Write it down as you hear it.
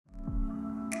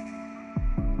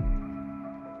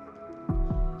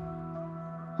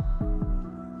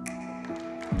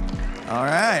All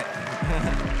right.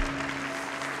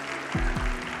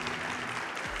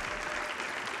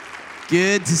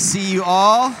 Good to see you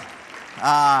all.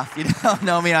 If you don't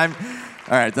know me, all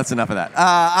right, that's enough of that.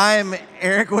 I'm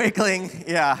Eric Wakeling,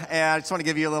 and I just want to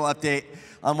give you a little update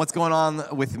on what's going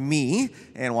on with me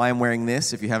and why I'm wearing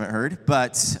this, if you haven't heard.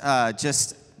 But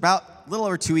just about a little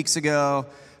over 2 weeks ago,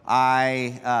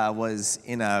 I was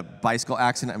in a bicycle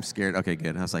accident. I'm scared. Okay,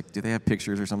 good. I was like, do they have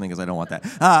pictures or something? Because I don't want that.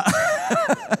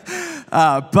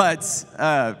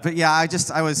 But yeah,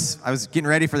 I was getting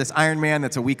ready for this Ironman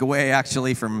that's a week away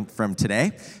actually from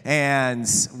today, and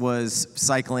was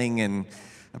cycling, and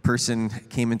a person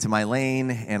came into my lane,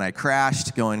 and I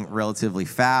crashed going relatively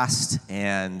fast,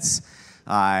 and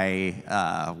I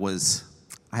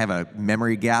have a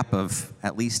memory gap of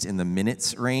at least in the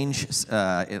minutes range,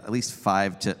 at least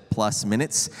 5+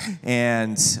 minutes.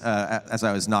 And as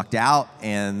I was knocked out,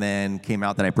 and then came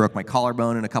out that I broke my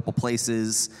collarbone in a couple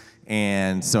places.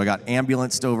 And so I got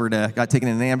taken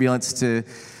in an ambulance to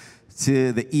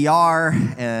the ER,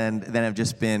 and then I've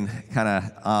just been kind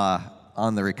of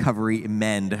on the recovery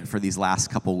mend for these last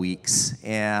couple weeks.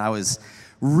 And I was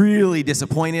really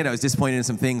disappointed. I was disappointed in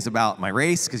some things about my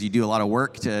race, because you do a lot of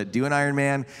work to do an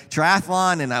Ironman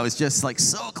triathlon, and I was just like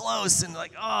so close, and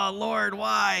like, oh Lord,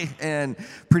 why? And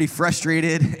pretty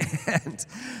frustrated,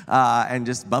 and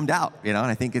just bummed out, And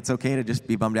I think it's okay to just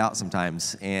be bummed out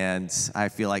sometimes. And I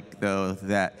feel like though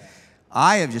that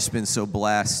I have just been so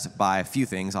blessed by a few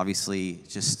things. Obviously,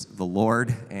 just the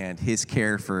Lord and His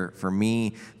care for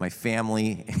me, my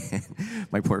family,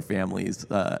 my poor family's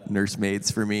nursemaids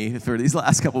for me for these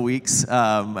last couple weeks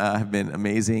have been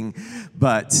amazing.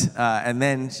 But and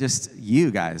then just you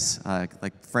guys,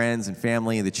 like friends and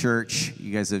family, the church.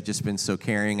 You guys have just been so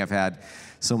caring. I've had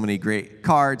so many great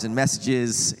cards and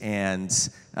messages, and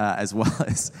as well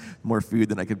as more food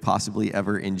than I could possibly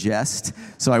ever ingest.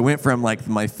 So I went from like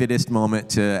my fittest moment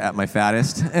to at my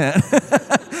fattest.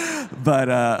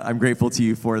 But I'm grateful to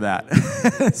you for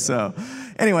that. So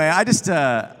anyway,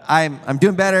 I'm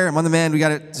doing better. I'm on the mend.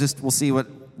 We'll see what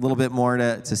a little bit more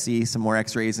to see some more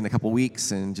x-rays in a couple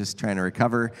weeks, and just trying to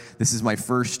recover. This is my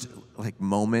first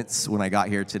moments when I got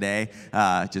here today,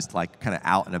 just like kind of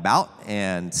out and about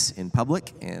and in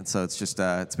public. And so it's just,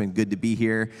 it's been good to be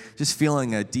here. Just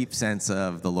feeling a deep sense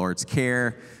of the Lord's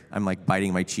care. I'm like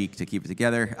biting my cheek to keep it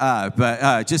together.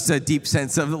 But just a deep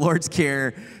sense of the Lord's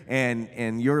care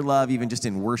and your love, even just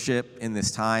in worship in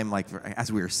this time. Like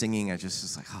as we were singing, I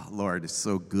just like, oh Lord, it's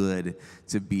so good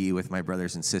to be with my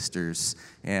brothers and sisters.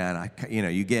 And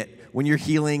you get, when you're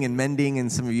healing and mending, and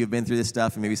some of you have been through this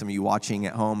stuff, and maybe some of you watching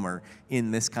at home are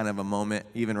in this kind of a moment,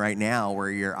 even right now, where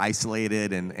you're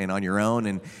isolated and on your own,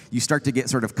 and you start to get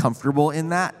sort of comfortable in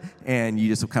that, and you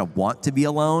just kind of want to be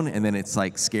alone, and then it's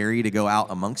like scary to go out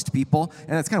amongst people.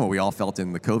 And that's kind of what we all felt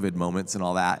in the COVID moments and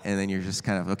all that. And then you're just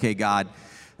kind of, okay, God,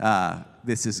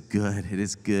 this is good. It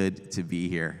is good to be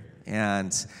here.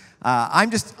 And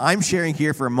I'm sharing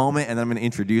here for a moment, and then I'm going to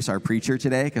introduce our preacher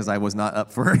today, because I was not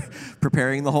up for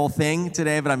preparing the whole thing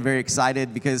today, but I'm very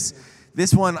excited because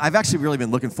this one, I've actually really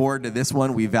been looking forward to this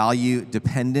one. We value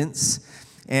dependence,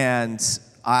 and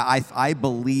I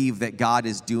believe that God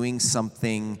is doing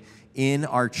something in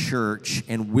our church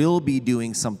and will be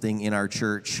doing something in our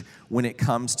church when it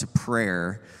comes to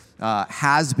prayer,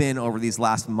 has been over these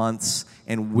last months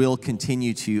and will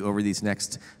continue to over these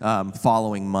next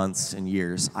following months and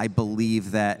years. I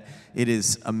believe that it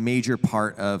is a major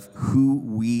part of who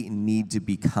we need to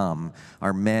become,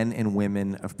 our men and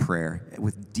women of prayer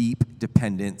with deep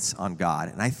dependence on God.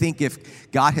 And I think if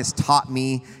God has taught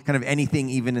me kind of anything,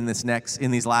 even in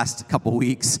these last couple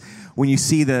weeks, when you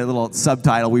see the little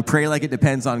subtitle, we pray like it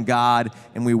depends on God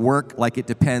and we work like it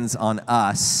depends on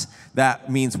us,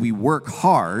 that means we work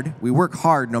hard. We work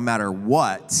hard no matter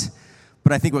what.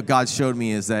 But I think what God showed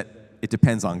me is that it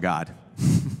depends on God.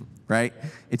 Right?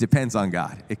 It depends on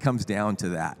God. It comes down to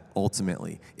that,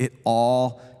 ultimately. It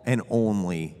all and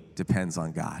only depends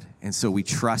on God. And so we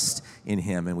trust in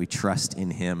Him, and we trust in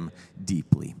Him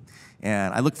deeply.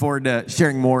 And I look forward to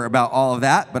sharing more about all of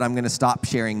that, but I'm going to stop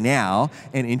sharing now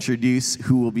and introduce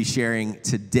who will be sharing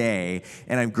today.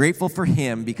 And I'm grateful for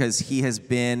him because he has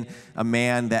been a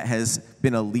man that has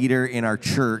been a leader in our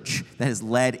church that has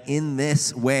led in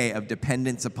this way of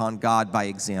dependence upon God by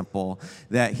example,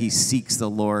 that he seeks the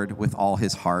Lord with all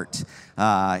his heart.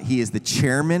 He is the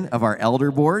chairman of our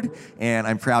elder board, and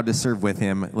I'm proud to serve with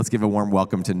him. Let's give a warm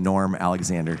welcome to Norm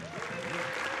Alexander.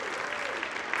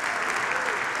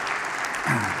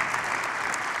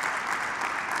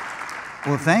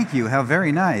 Well, thank you. How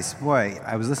very nice. Boy,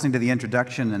 I was listening to the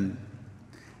introduction and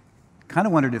kind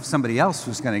of wondered if somebody else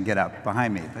was going to get up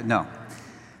behind me, but no.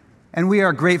 And we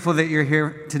are grateful that you're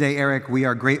here today, Eric. We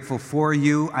are grateful for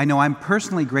you. I know I'm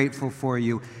personally grateful for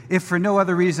you, if for no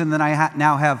other reason than I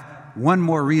now have one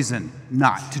more reason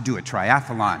not to do a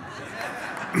triathlon.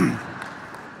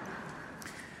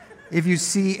 If you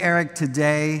see Eric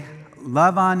today,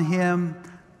 love on him,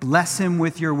 bless him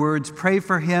with your words, pray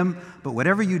for him, but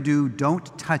whatever you do,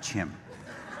 don't touch him.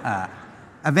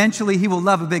 Eventually, he will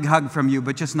love a big hug from you,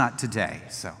 but just not today.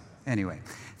 So anyway,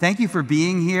 thank you for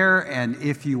being here, and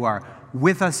if you are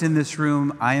with us in this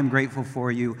room, I am grateful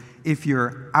for you. If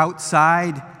you're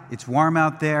outside, it's warm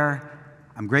out there,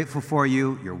 I'm grateful for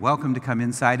you. You're welcome to come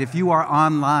inside. If you are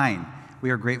online, we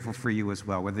are grateful for you as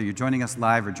well. Whether you're joining us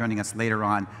live or joining us later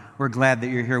on, we're glad that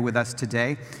you're here with us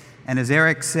today. And as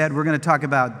Eric said, we're going to talk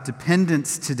about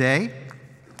dependence today.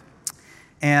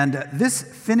 And this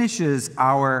finishes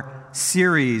our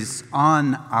series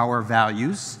on our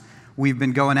values. We've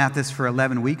been going at this for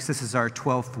 11 weeks. This is our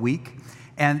 12th week.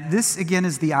 And this, again,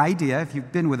 is the idea. If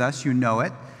you've been with us, you know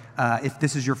it. If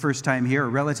this is your first time here or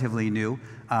relatively new,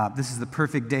 this is the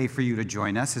perfect day for you to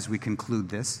join us as we conclude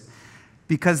this.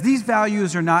 Because these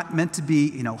values are not meant to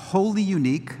be, wholly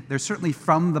unique. They're certainly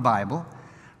from the Bible.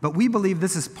 But we believe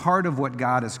this is part of what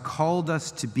God has called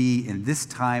us to be in this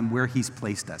time where He's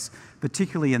placed us,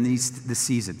 particularly in this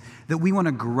season, that we want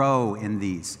to grow in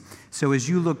these. So as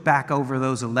you look back over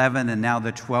those 11 and now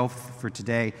the 12th for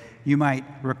today, you might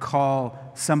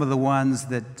recall some of the ones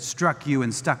that struck you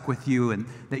and stuck with you and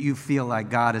that you feel like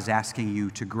God is asking you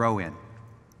to grow in.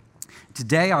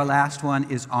 Today, our last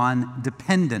one is on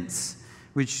dependence,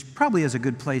 which probably is a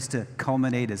good place to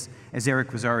culminate, as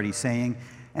Eric was already saying.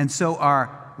 And so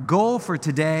our goal for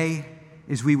today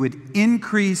is we would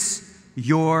increase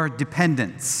your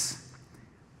dependence.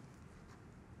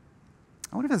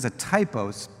 I wonder if there's a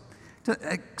typo.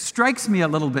 It strikes me a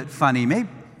little bit funny.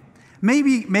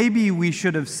 Maybe we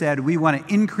should have said we want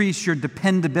to increase your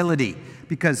dependability,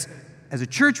 because as a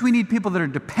church we need people that are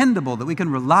dependable, that we can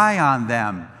rely on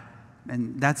them.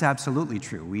 And that's absolutely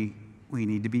true. We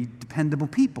need to be dependable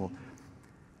people.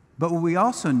 But what we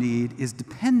also need is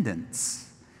dependence,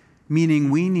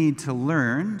 meaning we need to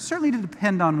learn, certainly to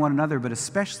depend on one another, but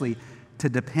especially to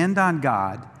depend on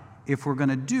God if we're going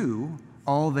to do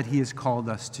all that He has called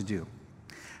us to do.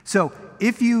 So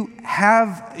if you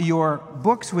have your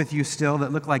books with you still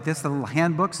that look like this, the little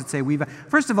handbooks that say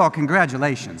first of all,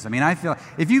 congratulations. I mean, I feel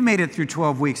if you made it through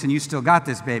 12 weeks and you still got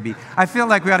this baby, I feel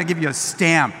like we ought to give you a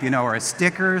stamp, or a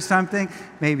sticker or something,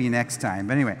 maybe next time.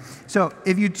 But anyway, so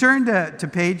if you turn to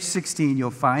page 16, you'll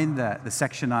find the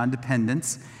section on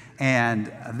dependence,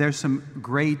 and there's some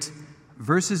great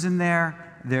verses in there.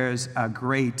 There's a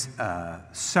great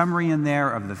summary in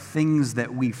there of the things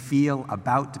that we feel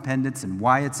about dependence and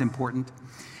why it's important.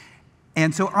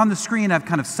 And so on the screen, I've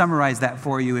kind of summarized that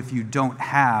for you if you don't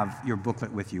have your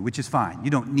booklet with you, which is fine. You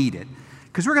don't need it.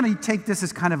 Because we're going to take this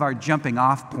as kind of our jumping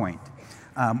off point.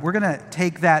 We're going to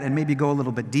take that and maybe go a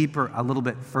little bit deeper, a little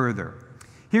bit further.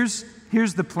 Here's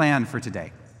the plan for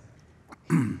today.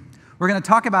 We're going to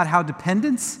talk about how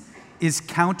dependence is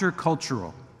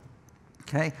countercultural.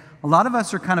 Okay? A lot of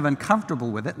us are kind of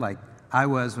uncomfortable with it, like I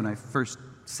was when I first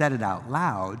said it out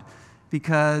loud,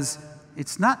 because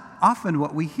it's not often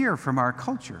what we hear from our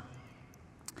culture.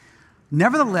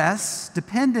 Nevertheless,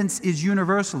 dependence is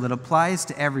universal. It applies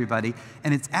to everybody,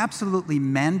 and it's absolutely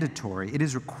mandatory. It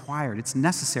is required. It's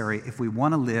necessary if we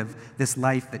want to live this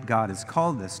life that God has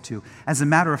called us to. As a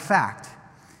matter of fact,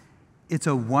 it's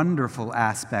a wonderful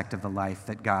aspect of the life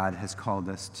that God has called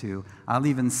us to. I'll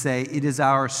even say it is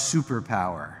our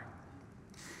superpower.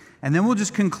 And then we'll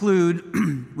just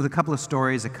conclude with a couple of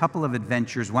stories, a couple of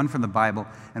adventures, one from the Bible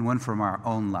and one from our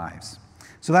own lives.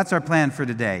 So that's our plan for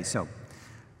today. So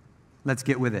let's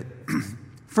get with it.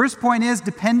 First point is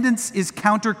dependence is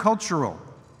countercultural.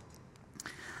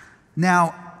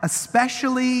 Now,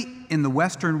 especially in the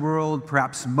Western world,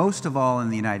 perhaps most of all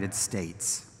in the United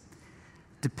States,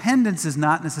 dependence is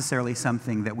not necessarily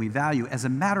something that we value. As a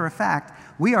matter of fact,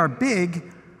 we are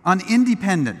big on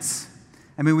independence.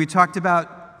 I mean, we talked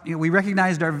about, we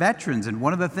recognized our veterans, and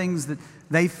one of the things that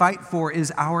they fight for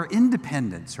is our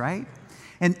independence, right?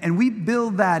 And we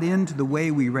build that into the way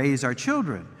we raise our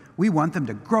children. We want them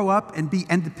to grow up and be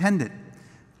independent.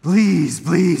 Please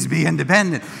be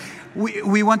independent.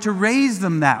 We want to raise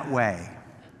them that way.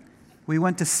 We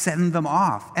want to send them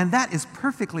off. And that is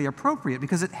perfectly appropriate,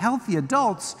 because at healthy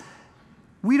adults,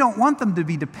 we don't want them to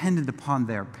be dependent upon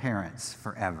their parents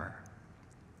forever.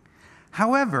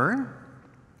 However,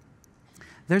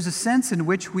 there's a sense in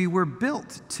which we were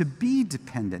built to be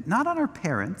dependent, not on our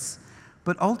parents,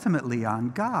 but ultimately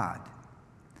on God.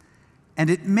 And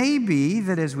it may be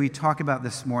that as we talk about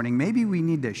this morning, maybe we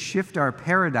need to shift our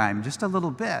paradigm just a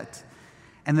little bit,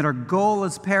 and that our goal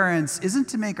as parents isn't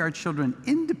to make our children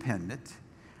independent,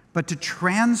 but to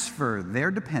transfer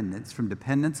their dependence from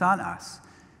dependence on us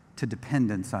to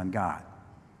dependence on God.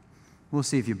 We'll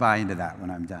see if you buy into that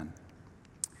when I'm done.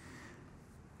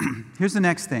 Here's the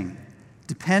next thing.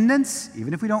 Dependence,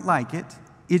 even if we don't like it,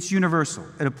 it's universal.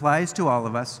 It applies to all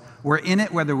of us. We're in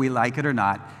it whether we like it or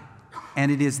not,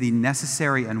 and it is the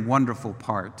necessary and wonderful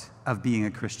part of being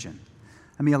a Christian.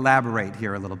 Let me elaborate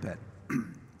here a little bit.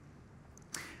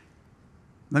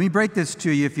 Let me break this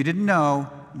to you. If you didn't know,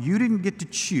 you didn't get to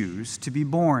choose to be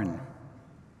born.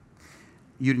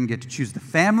 You didn't get to choose the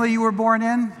family you were born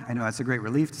in. I know that's a great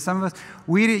relief to some of us.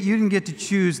 You didn't get to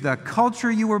choose the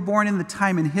culture you were born in, the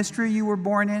time in history you were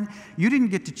born in. You didn't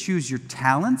get to choose your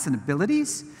talents and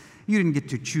abilities. You didn't get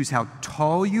to choose how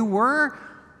tall you were,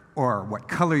 or what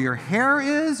color your hair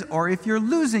is, or if you're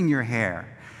losing your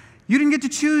hair. You didn't get to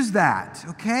choose that,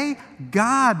 okay?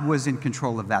 God was in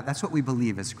control of that. That's what we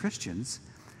believe as Christians.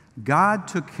 God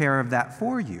took care of that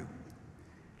for you.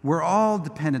 We're all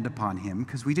dependent upon Him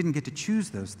because we didn't get to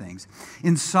choose those things.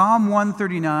 In Psalm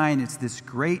 139, it's this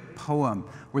great poem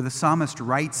where the psalmist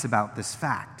writes about this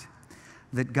fact,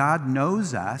 that God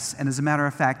knows us, and as a matter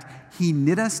of fact, He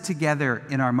knit us together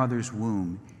in our mother's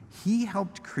womb. He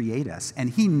helped create us,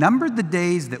 and He numbered the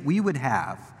days that we would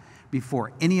have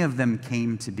before any of them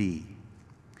came to be.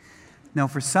 Now,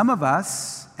 for some of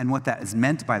us, and what that is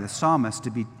meant by the psalmist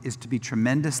is to be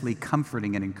tremendously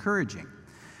comforting and encouraging.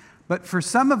 But for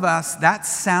some of us, that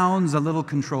sounds a little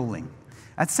controlling.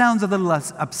 That sounds a little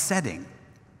less upsetting.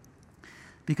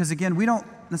 Because again, we don't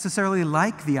necessarily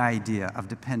like the idea of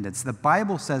dependence. The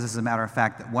Bible says, as a matter of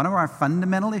fact, that one of our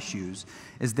fundamental issues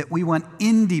is that we want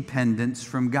independence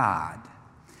from God.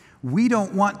 We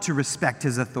don't want to respect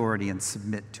His authority and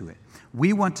submit to it.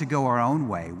 We want to go our own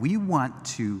way. We want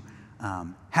to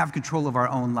have control of our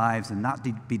own lives and not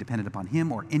be dependent upon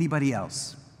Him or anybody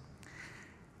else.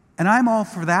 And I'm all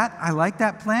for that. I like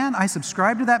that plan. I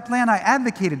subscribe to that plan. I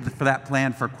advocated for that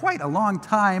plan for quite a long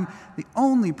time. The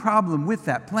only problem with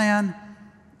that plan,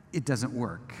 it doesn't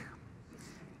work.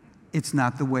 It's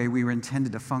not the way we were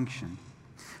intended to function.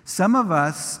 Some of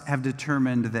us have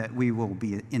determined that we will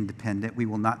be independent. We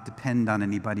will not depend on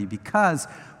anybody because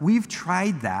we've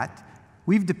tried that.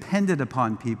 We've depended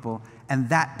upon people, and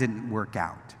that didn't work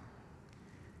out.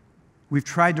 We've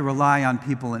tried to rely on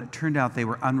people, and it turned out they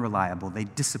were unreliable. They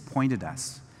disappointed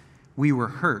us. We were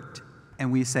hurt,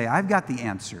 and we say, I've got the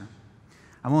answer.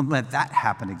 I won't let that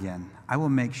happen again. I will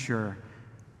make sure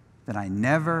that I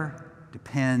never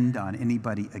depend on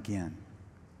anybody again.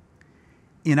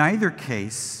 In either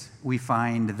case, we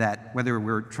find that whether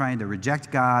we're trying to reject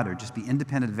God or just be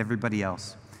independent of everybody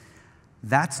else,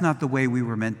 that's not the way we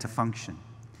were meant to function.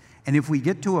 And if we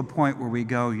get to a point where we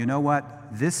go, you know what,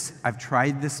 I've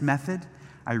tried this method,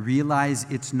 I realize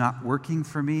it's not working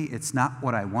for me, it's not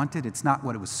what I wanted, it's not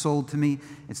what it was sold to me,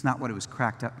 it's not what it was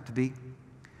cracked up to be,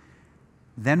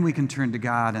 then we can turn to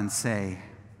God and say,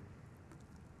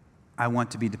 I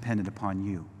want to be dependent upon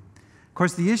you. Of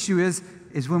course, the issue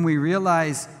is when we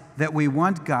realize that we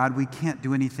want God, we can't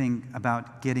do anything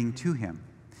about getting to Him.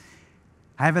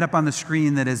 I have it up on the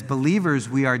screen that as believers,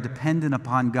 we are dependent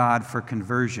upon God for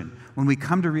conversion. When we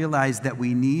come to realize that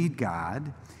we need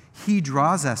God, He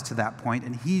draws us to that point,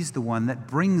 and He's the one that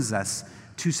brings us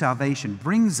to salvation,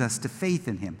 brings us to faith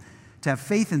in Him. To have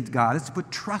faith in God is to put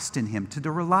trust in Him,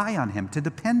 to rely on Him, to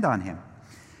depend on Him.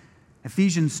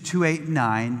 Ephesians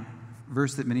 2:8-9,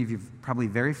 verse that many of you are probably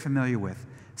very familiar with,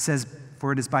 says,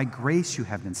 "For it is by grace you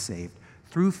have been saved,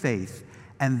 through faith,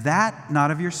 and that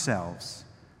not of yourselves,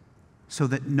 so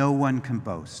that no one can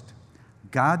boast."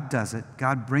 God does it.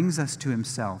 God brings us to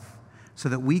Himself so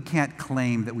that we can't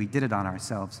claim that we did it on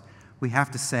ourselves. We have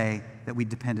to say that we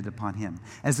depended upon Him.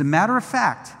 As a matter of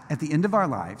fact, at the end of our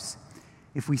lives,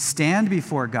 if we stand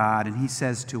before God and He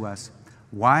says to us,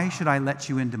 "Why should I let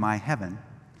you into my heaven?"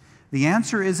 the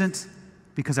answer isn't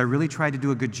because I really tried to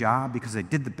do a good job, because I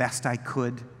did the best I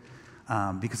could,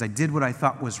 because I did what I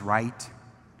thought was right,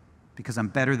 because I'm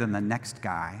better than the next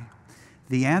guy.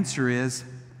 The answer is,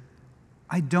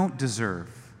 I don't deserve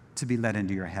to be let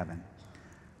into your heaven.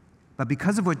 But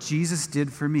because of what Jesus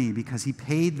did for me, because He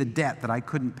paid the debt that I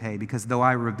couldn't pay, because though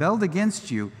I rebelled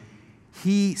against you,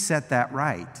 He set that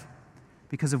right.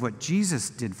 Because of what Jesus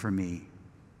did for me,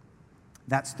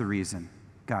 that's the reason,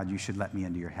 God, you should let me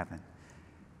into your heaven.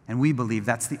 And we believe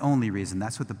that's the only reason.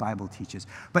 That's what the Bible teaches.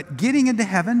 But getting into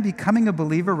heaven, becoming a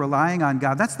believer, relying on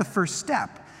God, that's the first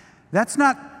step. That's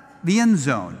not the end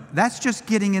zone. That's just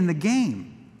getting in the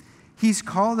game. He's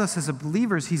called us as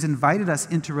believers. He's invited us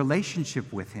into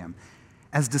relationship with him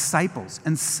as disciples.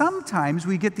 And sometimes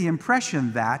we get the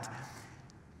impression that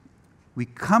we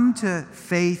come to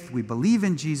faith, we believe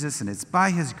in Jesus, and it's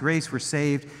by his grace we're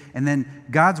saved, and then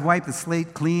God's wiped the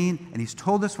slate clean, and he's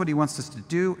told us what he wants us to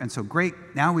do, and so great,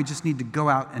 now we just need to go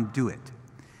out and do it.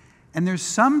 And there's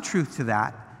some truth to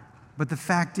that, but the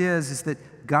fact is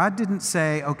that God didn't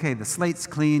say, okay, the slate's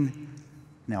clean,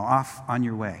 now off on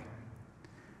your way.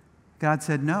 God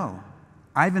said, no,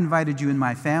 I've invited you in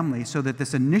my family so that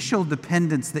this initial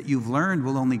dependence that you've learned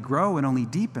will only grow and only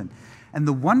deepen. And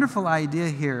the wonderful idea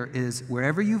here is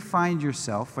wherever you find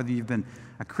yourself, whether you've been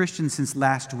a Christian since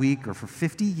last week or for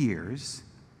 50 years,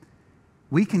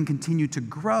 we can continue to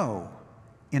grow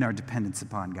in our dependence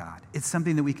upon God. It's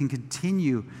something that we can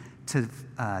continue to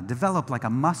develop like a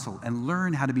muscle and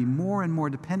learn how to be more and more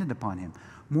dependent upon him,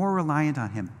 more reliant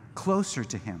on him, closer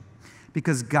to him.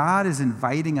 Because God is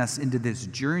inviting us into this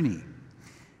journey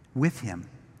with him,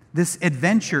 this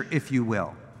adventure, if you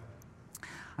will.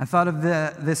 I thought of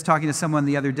this talking to someone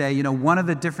the other day. You know, one of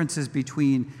the differences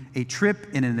between a trip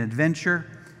and an adventure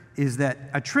is that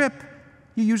a trip,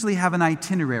 you usually have an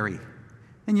itinerary,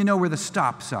 and you know where the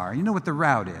stops are, you know what the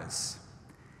route is.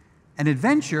 An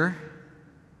adventure,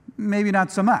 maybe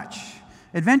not so much.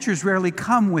 Adventures rarely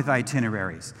come with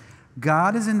itineraries.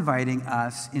 God is inviting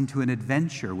us into an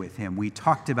adventure with him. We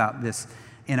talked about this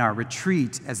in our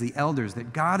retreat as the elders,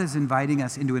 that God is inviting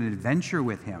us into an adventure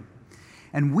with him.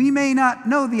 And we may not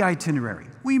know the itinerary.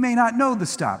 We may not know the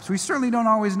stops. We certainly don't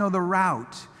always know the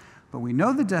route, but we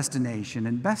know the destination,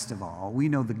 and best of all, we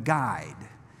know the guide.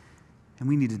 And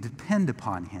we need to depend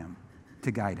upon him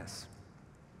to guide us.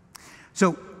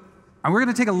 So we're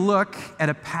going to take a look at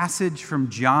a passage from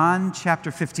John chapter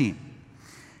 15.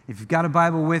 If you've got a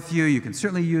Bible with you, you can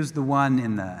certainly use the one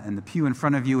in the pew in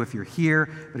front of you if you're here.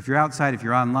 But if you're outside, if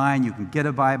you're online, you can get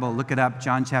a Bible, look it up,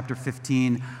 John chapter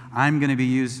 15. I'm going to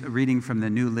be reading from the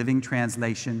New Living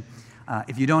Translation.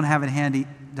 If you don't have it handy,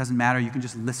 it doesn't matter. You can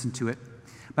just listen to it.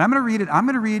 But I'm going to read it. I'm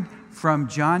going to read from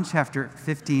John chapter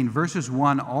 15, verses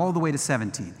 1 all the way to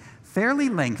 17. Fairly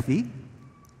lengthy,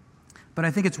 but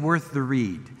I think it's worth the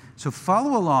read. So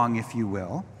follow along, if you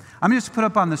will. I'm going to just put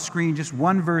up on the screen just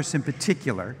one verse in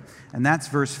particular, and that's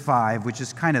verse 5, which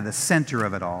is kind of the center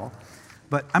of it all.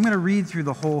 But I'm going to read through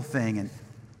the whole thing, and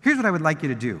here's what I would like you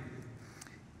to do.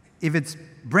 If it's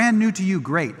brand new to you,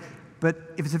 great. But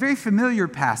if it's a very familiar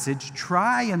passage,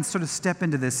 try and sort of step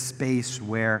into this space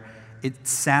where it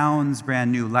sounds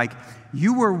brand new, like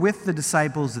you were with the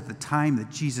disciples at the time that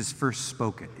Jesus first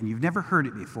spoke it, and you've never heard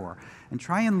it before. And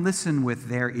try and listen with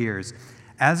their ears.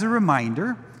 As a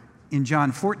reminder, in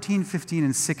John 14, 15,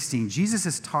 and 16, Jesus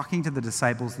is talking to the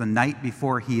disciples the night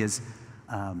before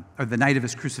or the night of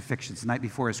his crucifixion, the night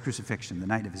before his crucifixion, the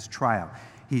night of his trial.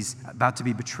 He's about to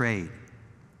be betrayed.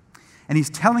 And he's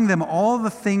telling them all the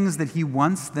things that he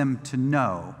wants them to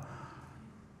know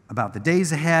about the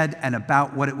days ahead and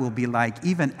about what it will be like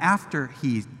even after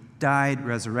he died,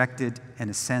 resurrected, and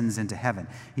ascends into heaven.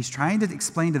 He's trying to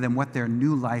explain to them what their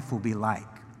new life will be like.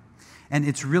 And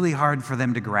it's really hard for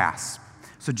them to grasp.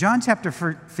 So John chapter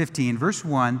 15, verse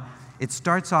 1, it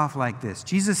starts off like this.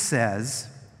 Jesus says,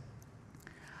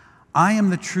 I am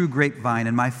the true grapevine,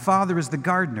 and my Father is the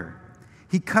gardener.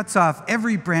 He cuts off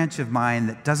every branch of mine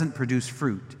that doesn't produce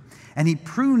fruit, and he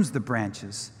prunes the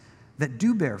branches that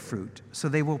do bear fruit, so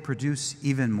they will produce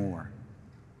even more.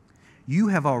 You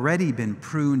have already been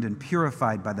pruned and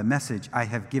purified by the message I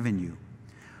have given you.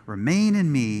 Remain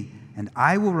in me, and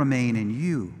I will remain in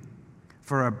you.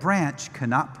 For a branch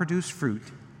cannot produce fruit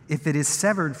if it is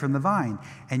severed from the vine,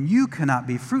 and you cannot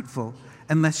be fruitful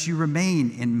unless you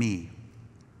remain in me.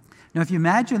 Now, if you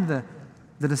imagine the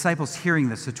disciples hearing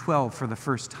this, the 12 for the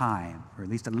first time, or at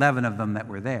least 11 of them that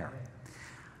were there,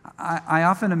 I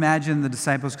often imagine the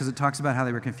disciples, because it talks about how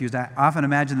they were confused, I often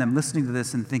imagine them listening to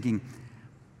this and thinking,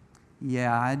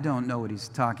 yeah, I don't know what he's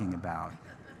talking about.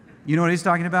 You know what he's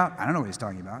talking about? I don't know what he's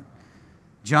talking about.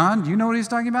 John, do you know what he's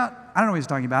talking about? I don't know what he's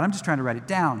talking about. I'm just trying to write it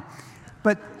down.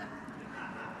 But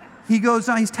he goes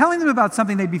on, he's telling them about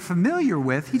something they'd be familiar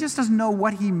with. He just doesn't know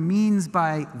what he means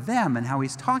by them and how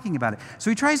he's talking about it.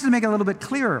 So he tries to make it a little bit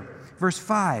clearer. Verse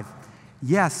 5,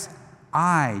 yes,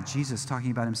 I, Jesus talking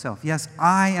about himself, yes,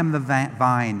 I am the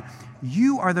vine.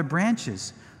 You are the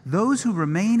branches. Those who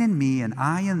remain in me and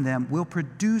I in them will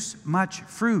produce much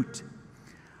fruit.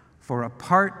 For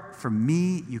apart from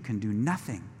me, you can do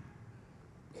nothing.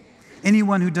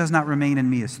 Anyone who does not remain in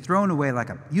me is thrown away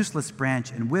like a useless branch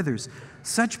and withers.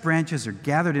 Such branches are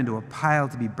gathered into a pile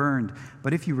to be burned.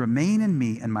 But if you remain in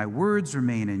me and my words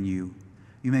remain in you,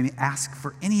 you may ask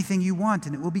for anything you want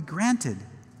and it will be granted.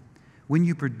 When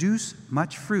you produce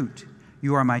much fruit,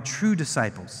 you are my true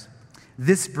disciples.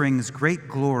 This brings great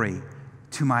glory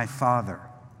to my Father."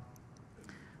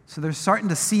 So they're starting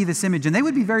to see this image, and they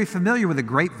would be very familiar with a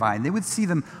grapevine. They would see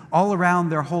them all around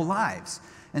their whole lives.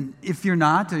 And if you're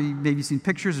not, or maybe you've seen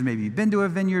pictures, or maybe you've been to a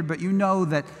vineyard, but you know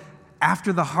that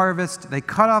after the harvest, they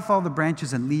cut off all the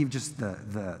branches and leave just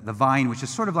the vine, which is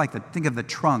sort of like think of the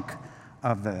trunk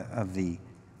of the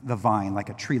vine, like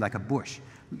a tree, like a bush.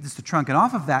 Just the trunk. And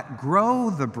off of that grow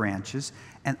the branches,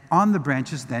 and on the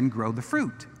branches then grow the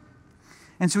fruit.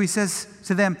 And so he says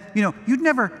to them, you'd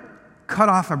never cut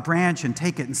off a branch and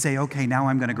take it and say, okay, now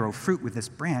I'm going to grow fruit with this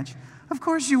branch. Of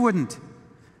course you wouldn't.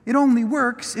 It only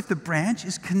works if the branch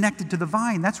is connected to the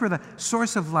vine. That's where the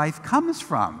source of life comes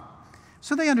from.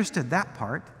 So they understood that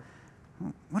part.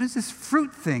 What is this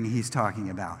fruit thing he's talking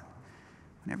about?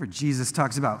 Whenever Jesus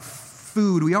talks about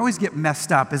food, we always get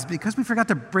messed up. Is it because we forgot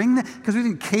to because we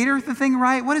didn't cater the thing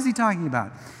right? What is he talking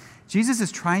about? Jesus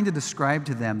is trying to describe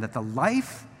to them that the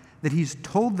life that he's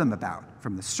told them about,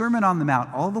 from the Sermon on the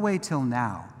Mount all the way till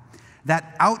now,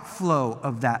 that outflow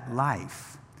of that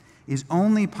life is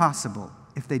only possible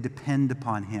if they depend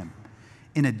upon him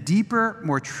in a deeper,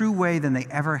 more true way than they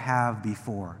ever have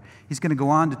before. He's going to go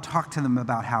on to talk to them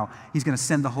about how he's going to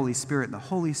send the Holy Spirit, and the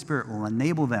Holy Spirit will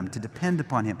enable them to depend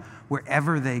upon him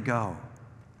wherever they go.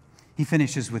 He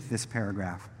finishes with this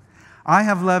paragraph. "I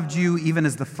have loved you even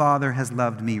as the Father has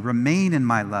loved me. Remain in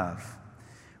my love.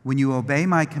 When you obey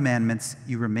my commandments,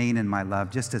 you remain in my love,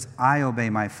 just as I obey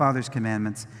my Father's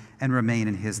commandments and remain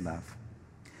in his love.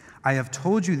 I have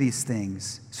told you these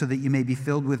things so that you may be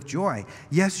filled with joy.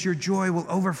 Yes, your joy will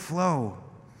overflow.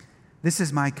 This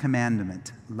is my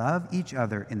commandment. Love each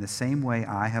other in the same way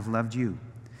I have loved you.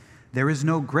 There is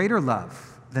no greater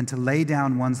love than to lay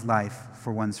down one's life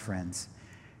for one's friends.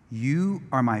 You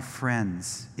are my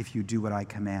friends if you do what I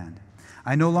command.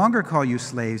 I no longer call you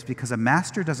slaves because a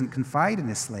master doesn't confide in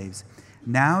his slaves.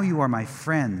 Now you are my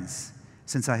friends,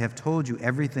 since I have told you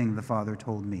everything the Father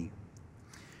told me.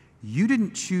 You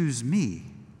didn't choose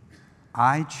me.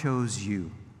 I chose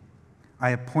you. I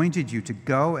appointed you to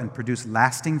go and produce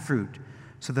lasting fruit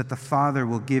so that the Father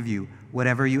will give you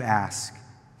whatever you ask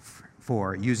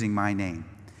for using my name.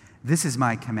 This is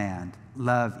my command.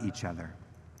 Love each other."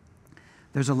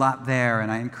 There's a lot there,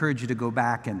 and I encourage you to go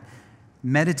back and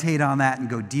meditate on that and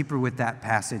go deeper with that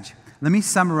passage. Let me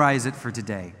summarize it for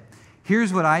today.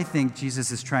 Here's what I think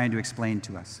Jesus is trying to explain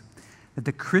to us. That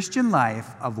the Christian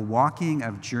life of walking,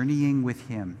 of journeying with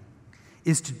him,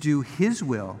 is to do his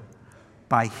will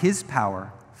by his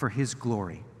power for his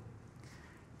glory.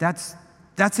 That's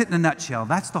it in a nutshell.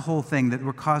 That's the whole thing, that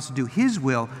we're caused to do his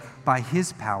will by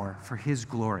his power for his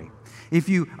glory. If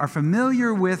you are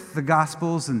familiar with the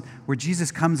Gospels and where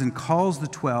Jesus comes and calls the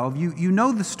 12, you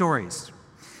know the stories.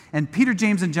 And Peter,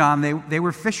 James, and John, they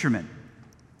were fishermen.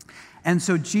 And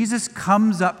so Jesus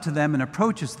comes up to them and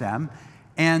approaches them,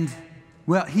 and,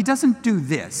 well, he doesn't do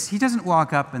this. He doesn't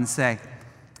walk up and say,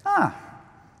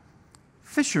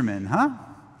 fishermen, huh?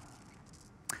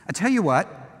 I tell you what,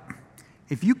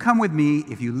 if you come with me,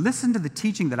 if you listen to the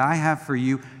teaching that I have for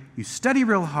you, you study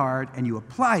real hard, and you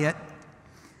apply it,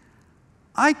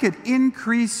 I could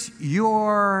increase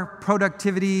your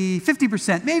productivity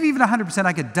 50%, maybe even 100%.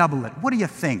 I could double it. What do you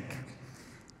think?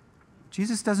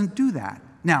 Jesus doesn't do that.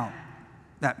 Now,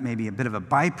 that may be a bit of a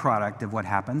byproduct of what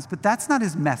happens, but that's not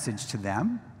his message to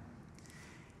them.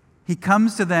 He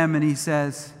comes to them and he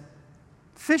says,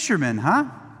 "Fishermen, huh?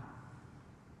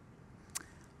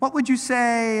 What would you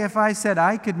say if I said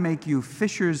I could make you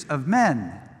fishers of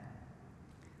men?"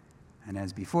 And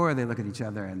as before, they look at each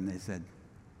other and they said,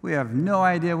 "We have no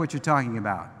idea what you're talking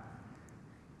about."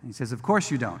 And he says, "Of course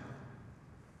you don't.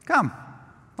 Come,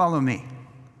 follow me,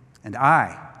 and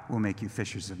I will make you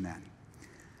fishers of men."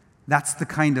 That's the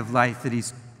kind of life that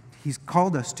he's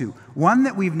called us to. One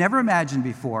that we've never imagined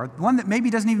before, one that maybe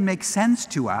doesn't even make sense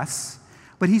to us,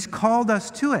 but he's called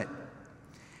us to it.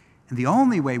 And the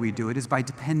only way we do it is by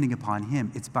depending upon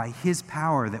him. It's by his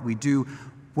power that we do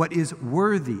what is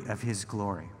worthy of his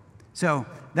glory. So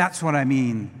that's what I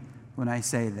mean when I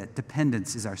say that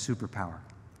dependence is our superpower.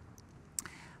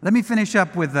 Let me finish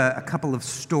up with a couple of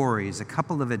stories, a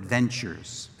couple of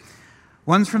adventures.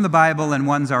 One's from the Bible and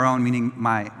one's our own, meaning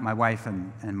my wife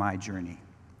and my journey.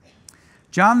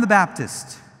 John the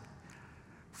Baptist,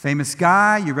 famous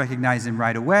guy, you recognize him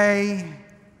right away.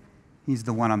 He's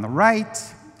the one on the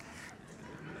right.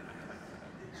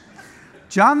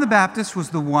 John the Baptist was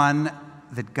the one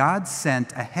that God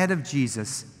sent ahead of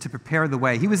Jesus to prepare the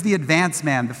way. He was the advance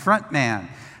man, the front man,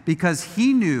 because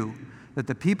he knew that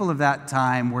the people of that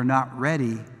time were not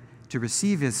ready to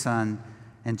receive his son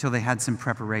until they had some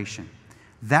preparation.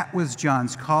 That was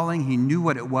John's calling. He knew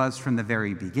what it was from the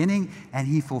very beginning, and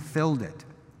he fulfilled it.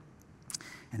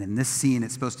 And in this scene,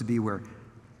 it's supposed to be where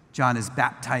John is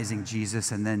baptizing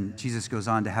Jesus, and then Jesus goes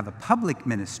on to have a public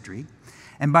ministry.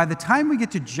 And by the time we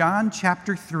get to John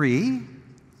chapter 3,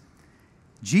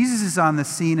 Jesus is on the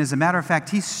scene. As a matter of fact,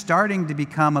 he's starting to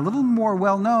become a little more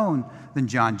well-known than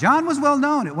John. John was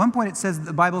well-known. At one point,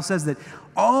 the Bible says that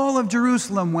all of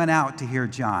Jerusalem went out to hear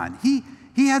John. He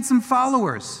had some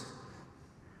followers.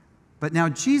 But now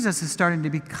Jesus is starting to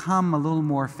become a little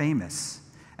more famous.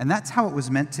 And that's how it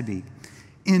was meant to be.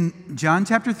 In John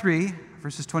chapter 3,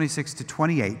 verses 26 to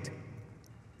 28,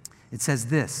 it says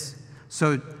this.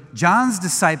 So John's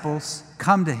disciples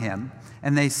come to him,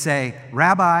 and they say,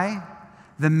 "Rabbi,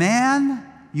 the man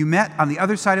you met on the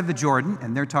other side of the Jordan,"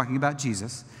 and they're talking about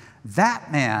Jesus,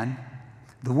 "that man,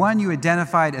 the one you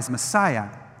identified as Messiah,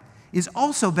 is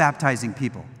also baptizing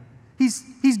people.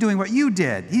 He's doing what you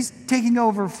did. He's taking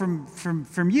over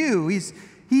from you.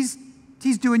 He's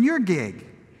doing your gig.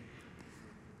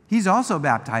 He's also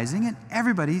baptizing, and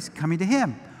everybody's coming to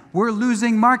him. We're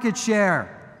losing market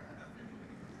share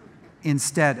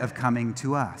instead of coming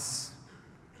to us."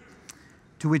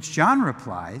 To which John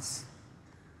replies,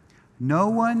 "No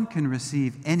one can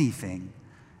receive anything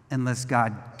unless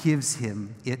God gives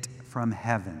him it from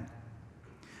heaven.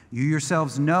 You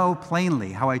yourselves know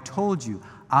plainly how I told you,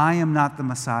 I am not the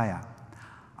Messiah.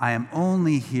 I am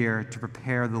only here to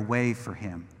prepare the way for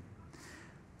him."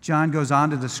 John goes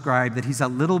on to describe that he's a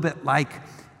little bit like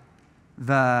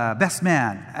the best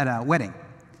man at a wedding.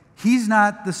 He's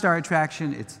not the star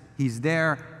attraction. He's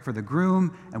there for the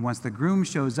groom, and once the groom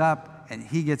shows up and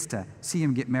he gets to see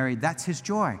him get married, that's his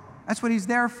joy. That's what he's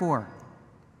there for.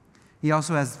 He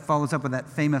also follows up with that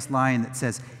famous line that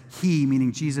says, "He,"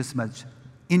 meaning Jesus, "must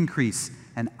increase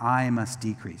and I must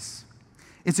decrease."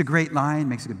 It's a great line,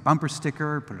 makes a good bumper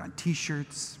sticker, put it on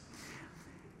t-shirts.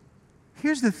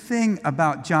 Here's the thing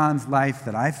about John's life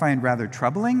that I find rather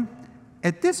troubling.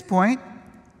 At this point,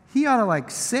 he ought to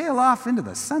sail off into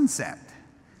the sunset.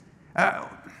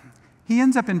 He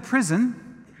ends up in prison.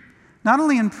 Not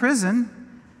only in prison,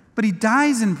 but he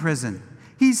dies in prison.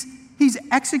 He's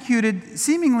executed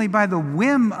seemingly by the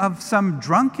whim of some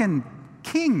drunken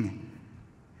king.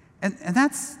 And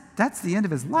that's the end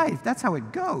of his life. That's how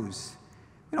it goes.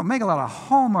 We don't make a lot of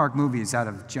Hallmark movies out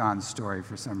of John's story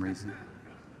for some reason.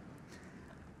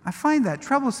 I find that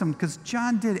troublesome because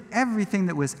John did everything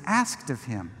that was asked of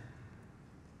him.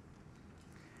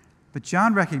 But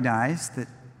John recognized that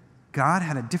God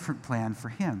had a different plan for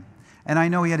him. And I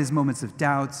know he had his moments of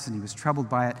doubts and he was troubled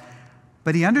by it,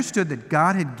 but he understood that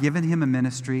God had given him a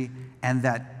ministry and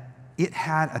that it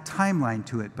had a timeline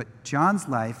to it. But John's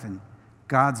life and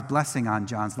God's blessing on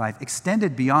John's life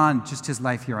extended beyond just his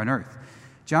life here on earth.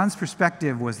 John's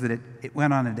perspective was that it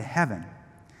went on into heaven.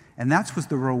 And that was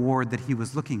the reward that he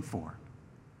was looking for.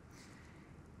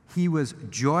 He was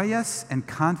joyous and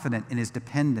confident in his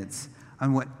dependence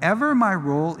on whatever my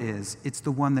role is, it's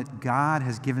the one that God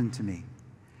has given to me.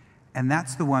 And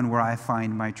that's the one where I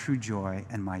find my true joy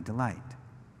and my delight.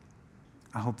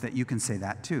 I hope that you can say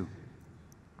that too.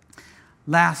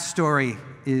 Last story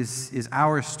is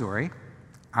our story,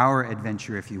 our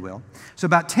adventure, if you will. So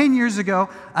about 10 years ago,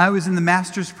 I was in the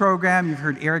master's program. You've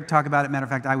heard Eric talk about it. Matter of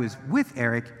fact, I was with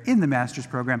Eric in the master's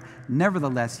program.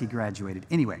 Nevertheless, he graduated.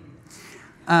 Anyway,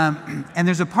 and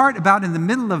there's a part about in the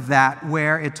middle of that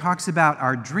where it talks about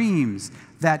our dreams,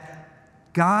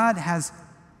 that God has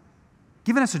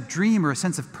given us a dream or a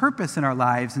sense of purpose in our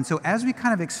lives. And so as we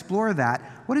kind of explore that,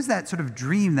 what is that sort of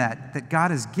dream that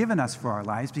God has given us for our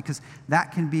lives? Because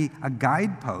that can be a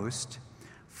guidepost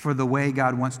for the way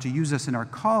God wants to use us in our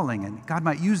calling, and God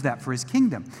might use that for his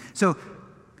kingdom. So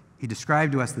he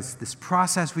described to us this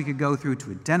process we could go through to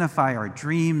identify our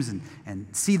dreams and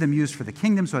see them used for the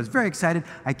kingdom. So I was very excited.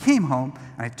 I came home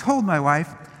and I told my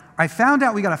wife, I found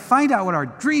out we got to find out what our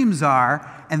dreams are,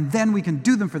 and then we can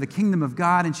do them for the kingdom of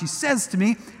God. And she says to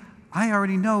me, I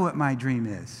already know what my dream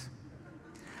is.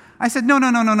 I said, no.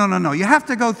 You have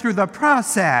to go through the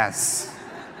process.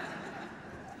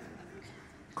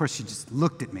 Of course, she just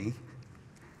looked at me.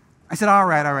 I said, all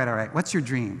right. What's your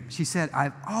dream? She said,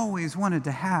 I've always wanted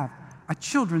to have a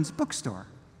children's bookstore.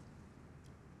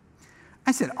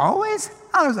 I said, always?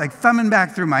 I was thumbing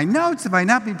back through my notes. Have I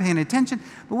not been paying attention?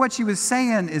 But what she was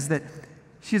saying is that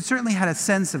she had certainly had a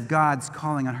sense of God's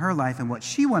calling on her life and what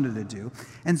she wanted to do.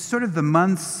 And sort of the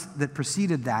months that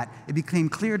preceded that, it became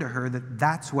clear to her that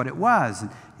that's what it was.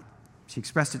 And she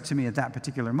expressed it to me at that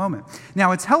particular moment.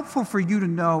 Now, it's helpful for you to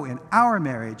know in our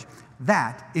marriage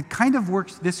that it kind of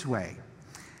works this way.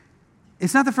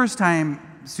 It's not the first time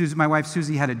my wife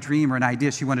Susie had a dream or an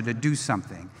idea she wanted to do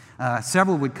something.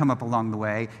 Several would come up along the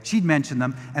way. She'd mention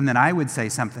them, and then I would say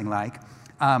something like,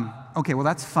 okay, well,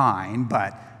 that's fine,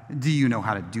 but do you know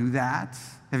how to do that?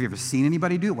 Have you ever seen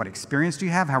anybody do it? What experience do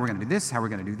you have? How are we going to do this? How are we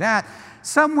going to do that?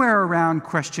 Somewhere around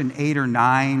question 8 or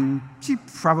 9, she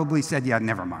probably said, yeah,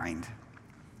 never mind.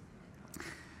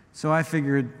 So I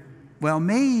figured, well,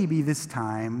 maybe this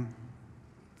time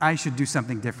I should do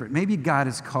something different. Maybe God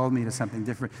has called me to something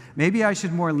different. Maybe I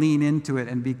should more lean into it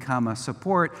and become a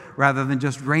support rather than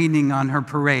just raining on her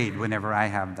parade whenever I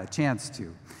have the chance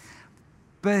to.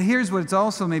 But here's what's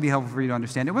also maybe helpful for you to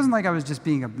understand. It wasn't like I was just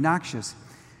being obnoxious.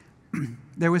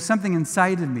 There was something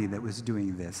inside of me that was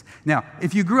doing this. Now,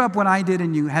 if you grew up when I did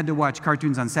and you had to watch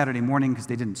cartoons on Saturday morning because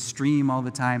they didn't stream all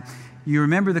the time, you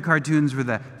remember the cartoons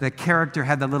where the character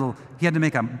had he had to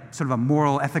make a sort of a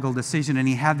moral, ethical decision, and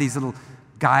he had these little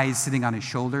guys sitting on his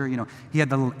shoulder. He had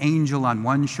the little angel on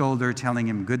one shoulder telling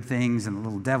him good things and the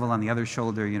little devil on the other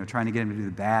shoulder, trying to get him to do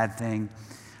the bad thing.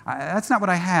 That's not what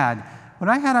I had. What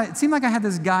I had, it seemed like I had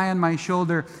this guy on my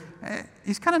shoulder.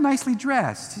 He's kind of nicely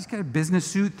dressed. He's got a business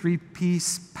suit,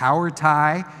 3-piece power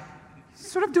tie.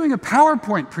 He's sort of doing a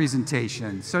PowerPoint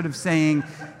presentation, sort of saying,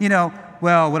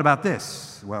 well, what about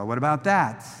this? Well, what about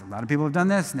that? A lot of people have done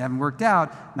this and they haven't worked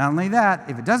out. Not only that,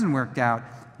 if it doesn't work out,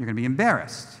 you're going to be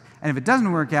embarrassed. And if it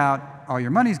doesn't work out, all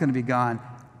your money's going to be gone.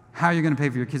 How are you going to pay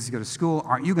for your kids to go to school?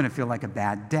 Aren't you going to feel like a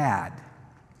bad dad?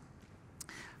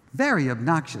 Very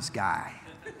obnoxious guy.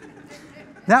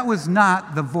 That was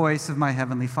not the voice of my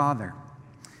Heavenly Father.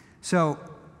 So,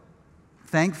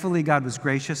 thankfully, God was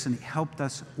gracious and He helped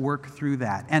us work through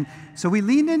that. And so we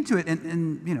leaned into it.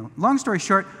 And long story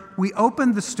short, we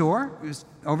opened the store. It was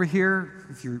over here.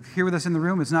 If you're here with us in the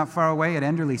room, it's not far away at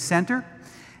Enderley Center.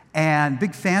 And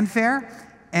big fanfare.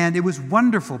 And it was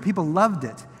wonderful. People loved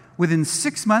it. Within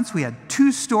 6 months, we had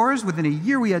 2 stores. Within a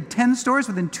year, we had 10 stores.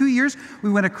 Within 2 years, we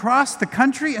went across the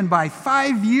country. And by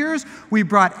 5 years, we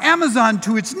brought Amazon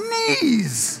to its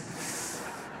knees.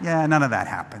 Yeah, none of that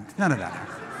happened. None of that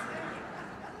happened.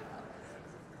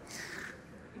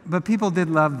 But people did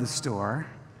love the store.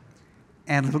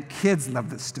 And little kids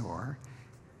loved the store.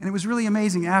 And it was really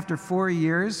amazing. After 4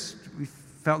 years, we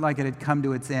felt like it had come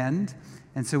to its end.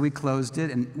 And so we closed it,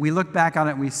 and we look back on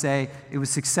it and we say it was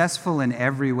successful in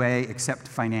every way except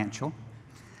financial.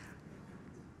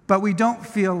 But we don't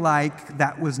feel like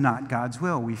that was not God's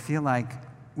will. We feel like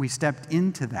we stepped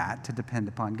into that to depend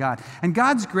upon God. And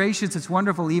God's gracious, it's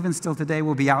wonderful, even still today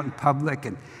we'll be out in public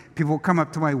and people will come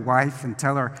up to my wife and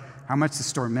tell her how much the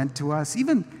store meant to us.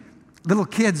 Even little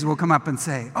kids will come up and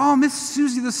say, oh, Miss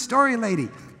Susie, the story lady.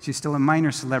 She's still a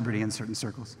minor celebrity in certain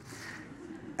circles.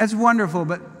 It's wonderful,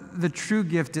 but the true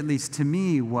gift, at least to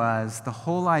me, was the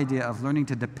whole idea of learning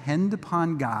to depend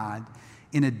upon God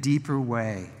in a deeper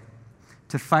way,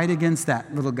 to fight against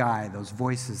that little guy, those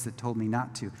voices that told me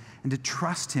not to, and to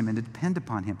trust Him and to depend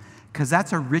upon Him, because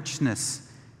that's a richness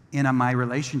in my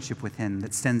relationship with Him that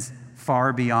extends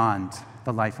far beyond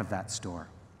the life of that store.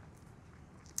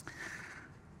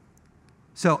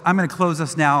 So I'm going to close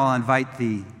us now. I'll invite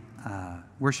the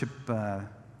worship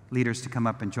leaders to come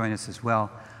up and join us as well.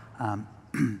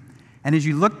 And as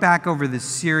you look back over this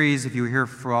series, if you were here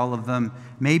for all of them,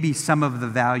 maybe some of the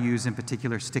values in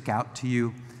particular stick out to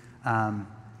you.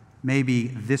 Maybe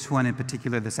this one in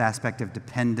particular, this aspect of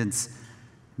dependence,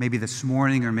 maybe this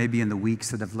morning or maybe in the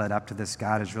weeks that have led up to this,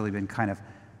 God has really been kind of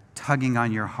tugging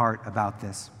on your heart about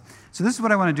this. So this is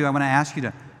what I want to do. I want to ask you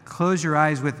to close your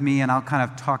eyes with me, and I'll kind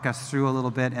of talk us through a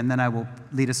little bit, and then I will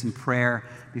lead us in prayer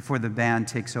before the band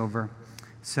takes over.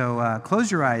 So close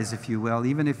your eyes, if you will,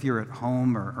 even if you're at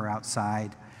home or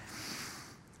outside.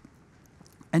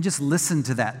 And just listen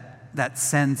to that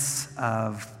sense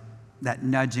of that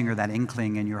nudging or that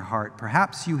inkling in your heart.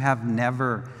 Perhaps you have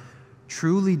never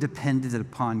truly depended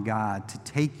upon God to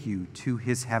take you to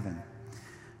His heaven.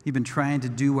 You've been trying to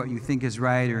do what you think is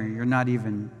right, or you're not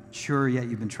even sure yet.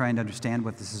 You've been trying to understand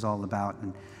what this is all about.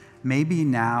 And maybe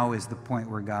now is the point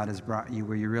where God has brought you,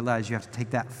 where you realize you have to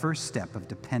take that first step of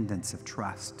dependence, of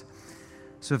trust.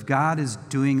 So if God is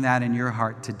doing that in your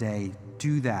heart today,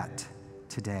 do that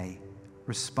today.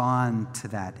 Respond to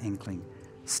that inkling.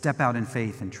 Step out in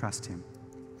faith and trust Him.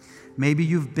 Maybe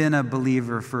you've been a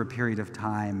believer for a period of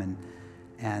time,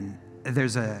 and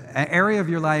there's an area of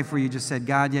your life where you just said,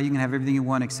 God, yeah, you can have everything you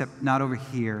want except not over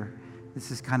here.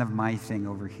 This is kind of my thing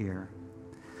over here.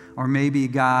 Or maybe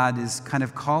God is kind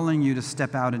of calling you to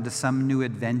step out into some new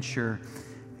adventure,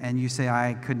 and you say,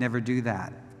 I could never do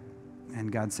that.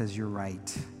 And God says, you're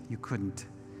right. You couldn't.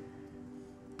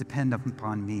 Depend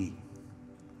upon me.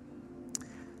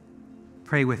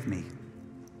 Pray with me.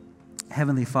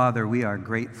 Heavenly Father, we are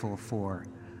grateful for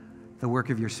the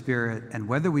work of your Spirit, and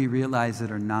whether we realize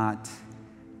it or not,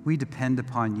 we depend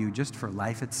upon you just for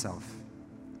life itself.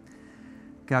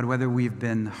 God, whether we've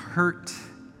been hurt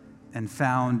and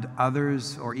found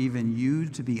others or even you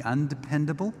to be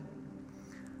undependable,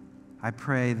 I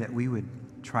pray that we would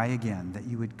try again, that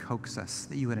you would coax us,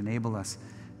 that you would enable us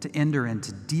to enter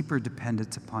into deeper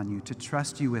dependence upon you, to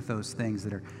trust you with those things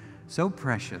that are so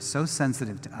precious, so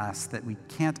sensitive to us that we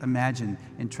can't imagine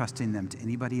entrusting them to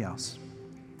anybody else.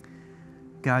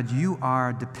 God, you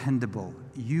are dependable.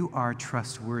 You are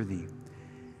trustworthy.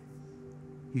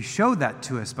 You showed that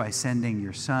to us by sending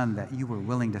your Son, that you were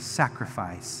willing to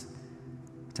sacrifice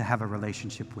to have a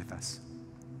relationship with us.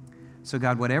 So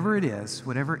God, whatever it is,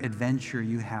 whatever adventure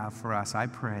you have for us, I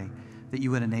pray that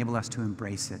you would enable us to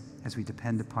embrace it as we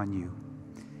depend upon you.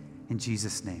 In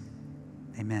Jesus' name,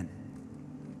 amen.